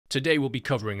Today we'll be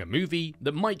covering a movie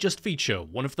that might just feature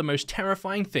one of the most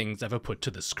terrifying things ever put to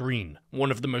the screen.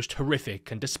 One of the most horrific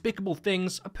and despicable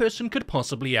things a person could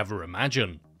possibly ever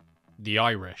imagine. The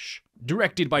Irish.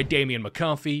 Directed by Damien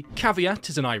McCarthy, Caveat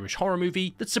is an Irish horror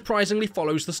movie that surprisingly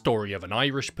follows the story of an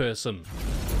Irish person.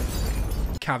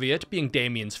 Caveat being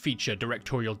Damien's feature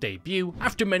directorial debut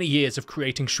after many years of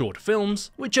creating short films,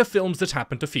 which are films that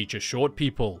happen to feature short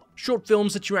people. Short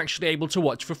films that you're actually able to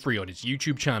watch for free on his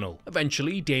YouTube channel.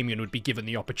 Eventually, Damien would be given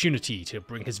the opportunity to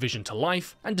bring his vision to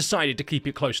life, and decided to keep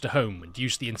it close to home and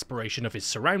use the inspiration of his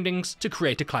surroundings to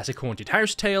create a classic haunted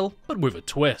house tale, but with a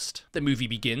twist. The movie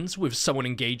begins with someone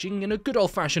engaging in a good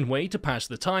old-fashioned way to pass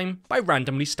the time by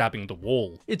randomly stabbing the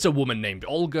wall. It's a woman named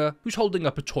Olga who's holding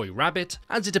up a toy rabbit,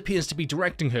 as it appears to be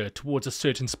directing her towards a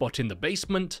certain spot in the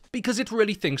basement because it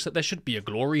really thinks that there should be a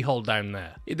glory hole down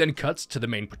there. It then cuts to the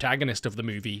main protagonist of the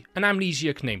movie, an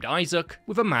amnesiac named Isaac,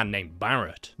 with a man named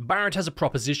Barrett. Barrett has a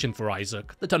proposition for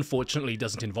Isaac that unfortunately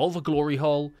doesn't involve a glory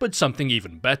hole, but something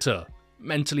even better.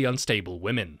 Mentally unstable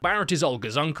women. Barrett is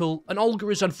Olga's uncle, and Olga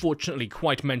is unfortunately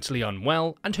quite mentally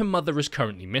unwell, and her mother is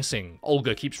currently missing.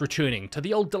 Olga keeps returning to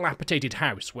the old dilapidated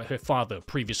house where her father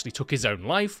previously took his own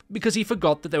life because he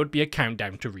forgot that there would be a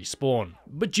countdown to respawn.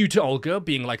 But due to Olga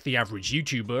being like the average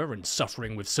YouTuber and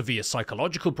suffering with severe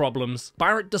psychological problems,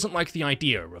 Barrett doesn't like the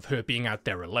idea of her being out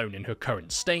there alone in her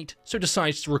current state, so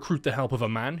decides to recruit the help of a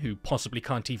man who possibly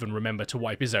can't even remember to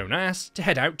wipe his own ass to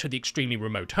head out to the extremely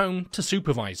remote home to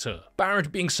supervise her.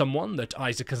 Barrett being someone that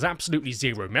Isaac has absolutely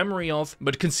zero memory of,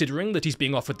 but considering that he's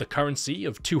being offered the currency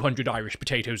of 200 Irish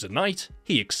potatoes a night,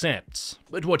 he accepts.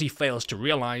 But what he fails to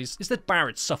realise is that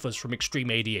Barrett suffers from extreme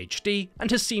ADHD and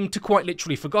has seemed to quite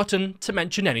literally forgotten to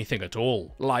mention anything at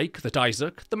all. Like that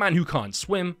Isaac, the man who can't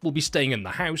swim, will be staying in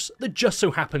the house that just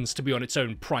so happens to be on its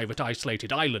own private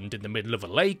isolated island in the middle of a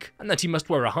lake, and that he must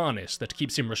wear a harness that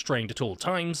keeps him restrained at all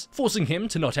times, forcing him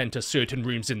to not enter certain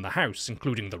rooms in the house,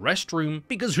 including the restroom,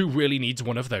 because who really needs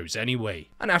one of those anyway?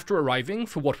 And after arriving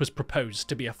for what was proposed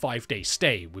to be a 5-day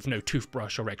stay with no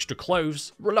toothbrush or extra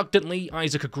clothes, reluctantly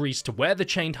Isaac agrees to wear the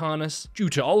chained harness due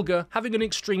to Olga having an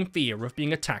extreme fear of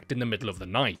being attacked in the middle of the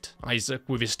night. Isaac,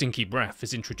 with his stinky breath,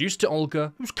 is introduced to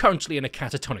Olga, who's currently in a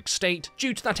catatonic state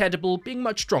due to that edible being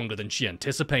much stronger than she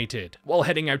anticipated. While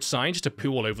heading outside to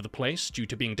poo all over the place due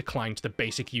to being declined the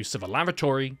basic use of a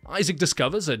lavatory, Isaac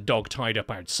discovers a dog tied up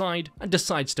outside and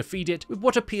decides to feed it with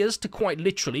what appears to quite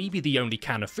literally be the only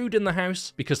can of food in the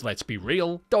house, because let's be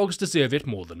real, dogs deserve it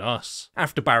more than us.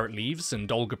 After Barrett leaves and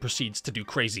Olga proceeds to do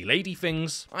crazy lady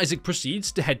things, Isaac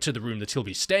proceeds to head to the room that he'll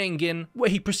be staying in, where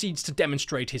he proceeds to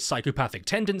demonstrate his psychopathic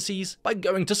tendencies by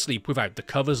going to sleep without the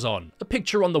covers on. A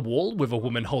picture on the wall with a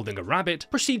woman holding a rabbit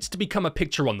proceeds to become a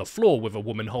picture on the floor with a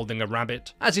woman holding a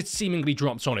rabbit, as it seemingly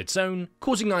drops on its own,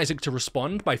 causing Isaac to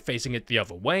respond by facing it the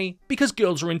other way, because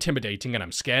girls are intimidating and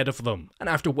I'm scared of them. And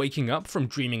after waking up from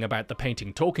dreaming about the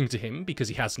painting talking to him because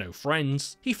he has no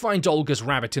friends, he finds Olga's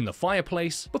rabbit in the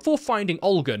fireplace, before finding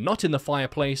Olga not in the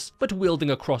fireplace, but wielding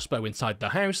a crossbow inside the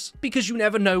house, because you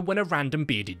never know when a random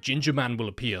bearded ginger man will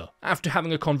appear. After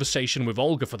having a conversation with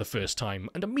Olga for the first time,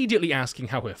 and immediately asking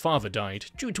how her father died,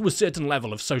 due to a certain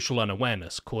level of social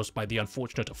unawareness caused by the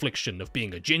unfortunate affliction of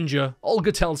being a ginger,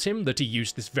 Olga tells him that he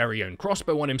used this very own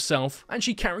crossbow on himself, and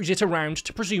she carries it around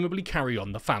to presumably carry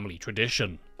on the family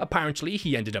tradition. Apparently,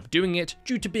 he ended up doing it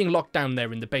due to being locked down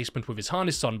there in the basement with his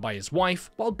harness on by his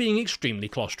wife, while being extremely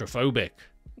claustrophobic.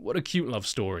 What a cute love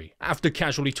story. After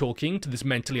casually talking to this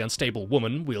mentally unstable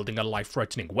woman wielding a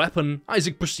life-threatening weapon,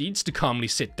 Isaac proceeds to calmly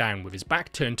sit down with his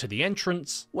back turned to the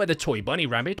entrance, where the toy bunny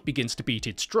rabbit begins to beat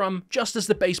its drum just as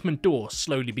the basement door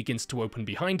slowly begins to open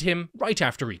behind him right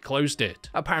after he closed it.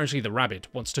 Apparently the rabbit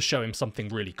wants to show him something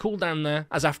really cool down there,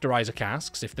 as after Isaac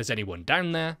asks if there's anyone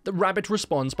down there, the rabbit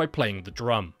responds by playing the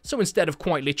drum. So instead of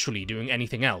quite literally doing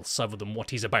anything else other than what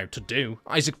he's about to do,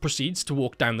 Isaac proceeds to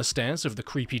walk down the stairs of the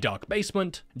creepy dark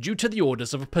basement, due to the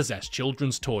orders of a possessed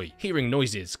children's toy. Hearing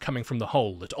noises coming from the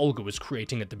hole that Olga was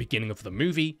creating at the beginning of the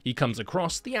movie, he comes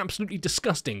across the absolutely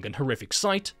disgusting and horrific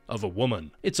sight of a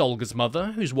woman. It's Olga's mother,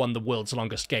 who's won the world's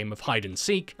longest game of hide and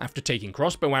seek after taking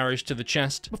crossbow arrows to the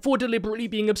chest before deliberately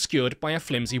being obscured by a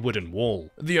flimsy wooden wall.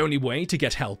 The only way to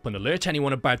get help and alert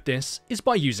anyone about this is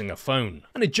by using a phone,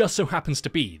 and it just so happens to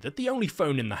be that the only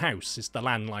phone in the house is the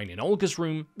landline in Olga's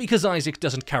room, because Isaac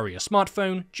doesn't carry a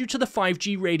smartphone due to the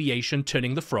 5G radiation turning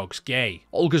claiming the frog's gay,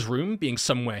 Olga's room being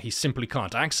somewhere he simply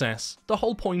can't access, the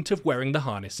whole point of wearing the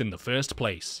harness in the first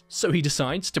place. So he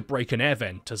decides to break an air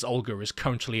vent as Olga is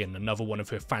currently in another one of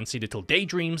her fancy little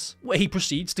daydreams, where he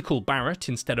proceeds to call Barrett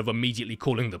instead of immediately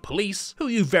calling the police, who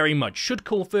you very much should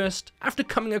call first, after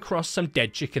coming across some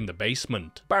dead chick in the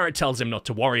basement. Barrett tells him not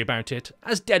to worry about it,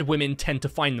 as dead women tend to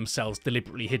find themselves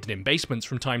deliberately hidden in basements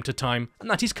from time to time, and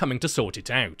that he's coming to sort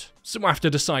it out. So after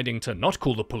deciding to not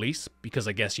call the police, because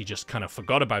I guess he just kind of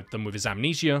forgot about them with his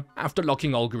amnesia, after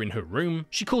locking Olga in her room,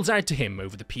 she calls out to him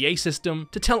over the PA system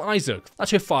to tell Isaac that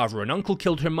her father and uncle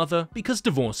killed her mother because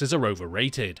divorces are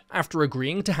overrated. After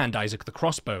agreeing to hand Isaac the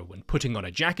crossbow and putting on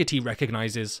a jacket he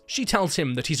recognizes, she tells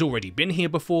him that he's already been here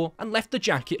before and left the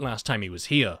jacket last time he was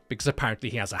here, because apparently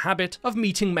he has a habit of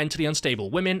meeting mentally unstable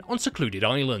women on secluded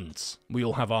islands. We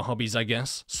all have our hobbies, I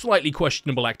guess. Slightly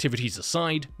questionable activities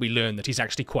aside, we learn that he's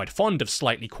actually quite fond of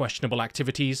slightly questionable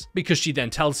activities, because she then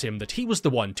tells him that he was the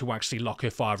one to actually lock her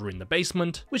father in the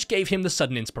basement, which gave him the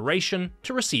sudden inspiration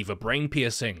to receive a brain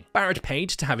piercing. Barrett paid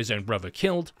to have his own brother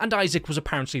killed, and Isaac was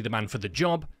apparently the man for the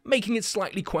job, making it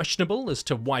slightly questionable as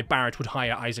to why Barrett would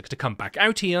hire Isaac to come back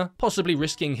out here, possibly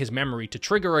risking his memory to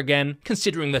trigger again,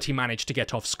 considering that he managed to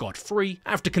get off scot-free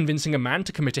after convincing a man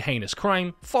to commit a heinous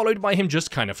crime, followed by him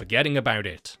just kind of forgetting about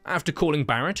it. After calling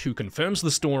Barrett, who confirms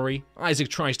the story, Isaac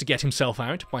tries to get himself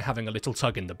out by having a little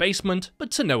tug in the basement, but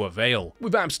to no avail.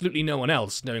 With absolutely no one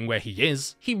else knowing where he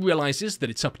is, he realizes that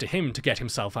it's up to him to get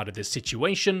himself out of this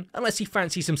situation, unless he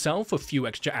fancies himself a few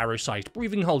extra arrow-sized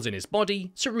breathing holes in his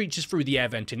body, so reaches through the air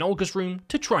vent in Olga's room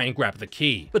to try and grab the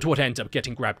key. But what ends up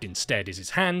getting grabbed instead is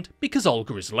his hand, because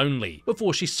Olga is lonely,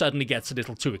 before she suddenly gets a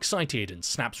little too excited and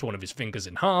snaps one of his fingers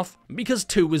in half, because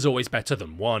 2 is always better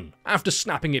than 1. After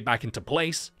snapping it back into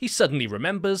place, he suddenly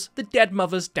remembers the dead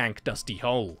mother's dank dusty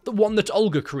hole, the one that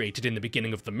Olga created in the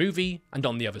beginning of the movie, and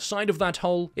on the other side of that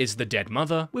hole is the dead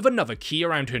mother with another key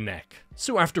around her neck.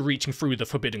 So after reaching through the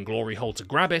Forbidden Glory hole to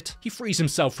grab it, he frees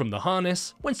himself from the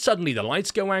harness, when suddenly the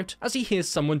lights go out as he hears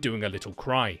someone doing a little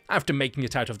cry. After making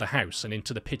it out of the house and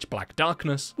into the pitch black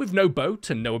darkness, with no boat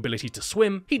and no ability to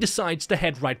swim, he decides to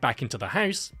head right back into the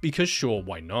house, because sure,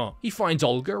 why not? He finds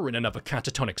Olga in another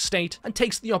catatonic state, and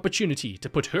takes the opportunity to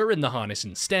put her in the harness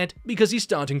instead, because he's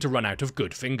starting to run out of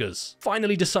good fingers.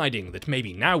 Finally deciding that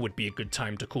maybe now would be a good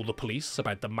time to call the police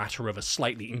about the matter of a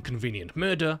slightly inconvenient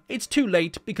murder, it's too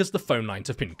late because the phone lines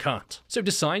have been cut, so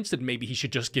decides that maybe he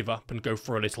should just give up and go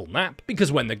for a little nap,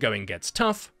 because when the going gets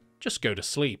tough, just go to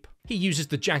sleep. He uses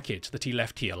the jacket that he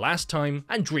left here last time,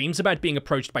 and dreams about being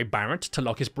approached by Barrett to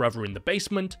lock his brother in the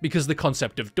basement, because the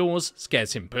concept of doors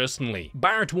scares him personally.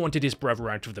 Barrett wanted his brother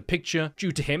out of the picture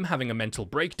due to him having a mental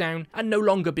breakdown and no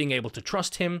longer being able to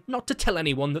trust him not to tell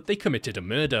anyone that they committed a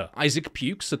murder. Isaac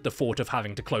pukes at the thought of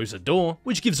having to close a door,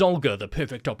 which gives Olga the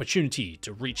perfect opportunity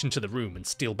to reach into the room and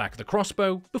steal back the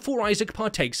crossbow, before Isaac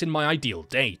partakes in my ideal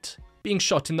date, being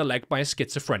shot in the leg by a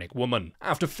schizophrenic woman.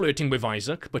 After flirting with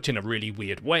Isaac, but in a really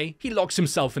weird way, he locks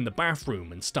himself in the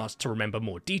bathroom and starts to remember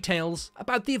more details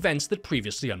about the events that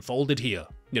previously unfolded here.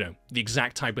 You know, the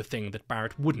exact type of thing that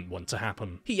Barrett wouldn't want to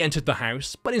happen. He entered the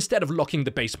house, but instead of locking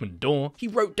the basement door, he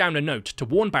wrote down a note to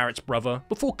warn Barrett's brother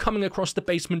before coming across the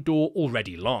basement door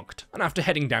already locked. And after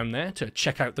heading down there to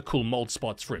check out the cool mold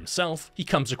spots for himself, he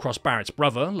comes across Barrett's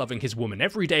brother loving his woman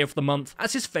every day of the month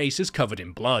as his face is covered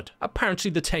in blood.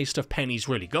 Apparently the taste of pennies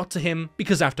really got to him,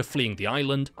 because after fleeing the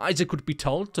island, Isaac would be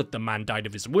told that the man died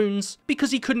of his wounds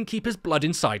because he couldn't keep his blood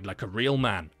inside like a real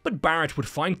man. But Barrett would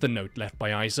find the note left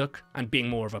by Isaac, and being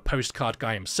more of a postcard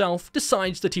guy himself,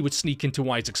 decides that he would sneak into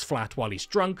Isaac's flat while he's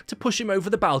drunk to push him over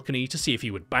the balcony to see if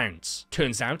he would bounce.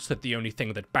 Turns out that the only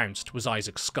thing that bounced was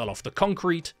Isaac's skull off the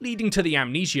concrete, leading to the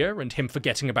amnesia and him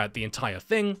forgetting about the entire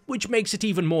thing, which makes it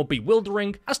even more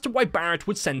bewildering as to why Barrett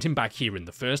would send him back here in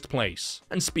the first place.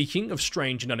 And speaking of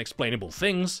strange and unexplainable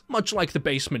things, much like the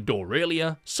basement door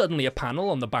earlier, suddenly a panel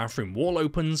on the bathroom wall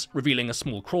opens, revealing a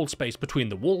small crawl space between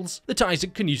the walls that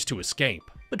Isaac can use to escape.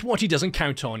 But what he doesn't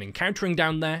count on encountering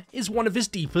down there is one of his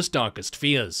deepest, darkest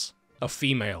fears: a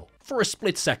female. For a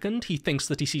split second, he thinks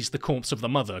that he sees the corpse of the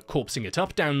mother corpsing it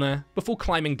up down there, before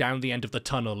climbing down the end of the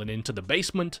tunnel and into the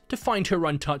basement to find her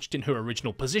untouched in her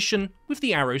original position, with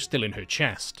the arrow still in her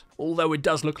chest. Although it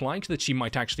does look like that she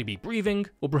might actually be breathing,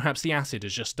 or perhaps the acid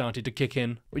has just started to kick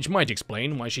in, which might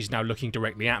explain why she's now looking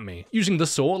directly at me. Using the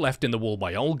saw left in the wall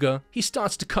by Olga, he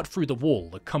starts to cut through the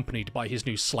wall, accompanied by his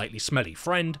new slightly smelly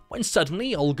friend, when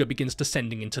suddenly Olga begins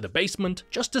descending into the basement,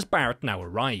 just as Barrett now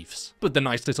arrives. But the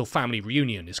nice little family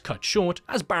reunion is cut cut short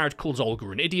as Barrett calls Olga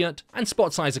an idiot and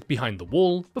spots Isaac behind the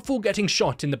wall before getting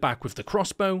shot in the back with the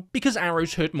crossbow because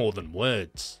arrows hurt more than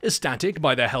words. Ecstatic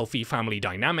by their healthy family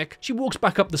dynamic, she walks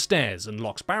back up the stairs and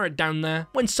locks Barrett down there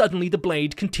when suddenly the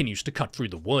blade continues to cut through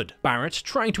the wood. Barrett,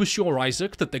 trying to assure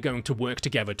Isaac that they're going to work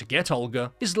together to get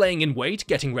Olga, is laying in wait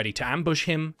getting ready to ambush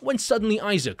him when suddenly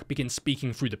Isaac begins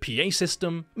speaking through the PA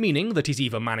system, meaning that he's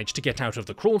either managed to get out of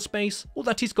the crawl space or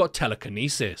that he's got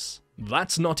telekinesis.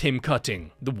 That's not him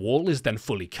cutting. The wall is then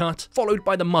fully cut, followed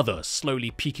by the mother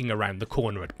slowly peeking around the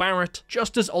corner at Barrett,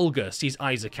 just as Olga sees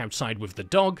Isaac outside with the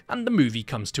dog, and the movie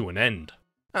comes to an end.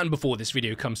 And before this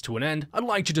video comes to an end, I'd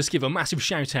like to just give a massive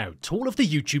shout out to all of the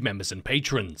YouTube members and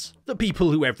patrons, the people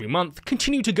who every month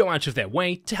continue to go out of their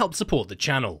way to help support the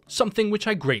channel, something which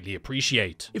I greatly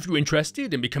appreciate. If you're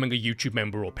interested in becoming a YouTube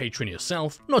member or patron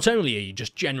yourself, not only are you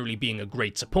just generally being a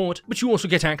great support, but you also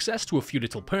get access to a few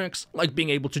little perks, like being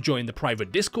able to join the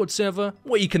private Discord server,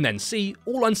 where you can then see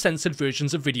all uncensored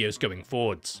versions of videos going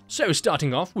forwards. So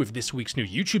starting off with this week's new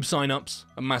YouTube signups,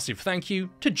 a massive thank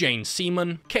you to Jane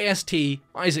Seaman, KST,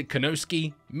 Isaac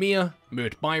Konoski, Mia,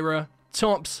 Mert Byra,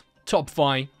 Tops,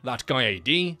 Topfi, That Guy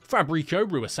AD, Fabrico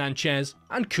Rua Sanchez,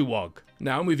 and Kuwog.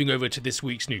 Now moving over to this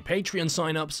week's new Patreon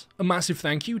signups, a massive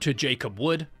thank you to Jacob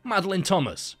Wood, Madeline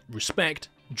Thomas, Respect,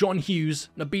 John Hughes,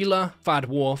 Nabila, Fad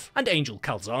Wharf, and Angel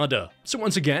Calzada. So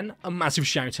once again, a massive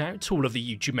shout out to all of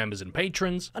the YouTube members and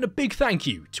patrons, and a big thank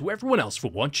you to everyone else for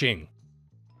watching.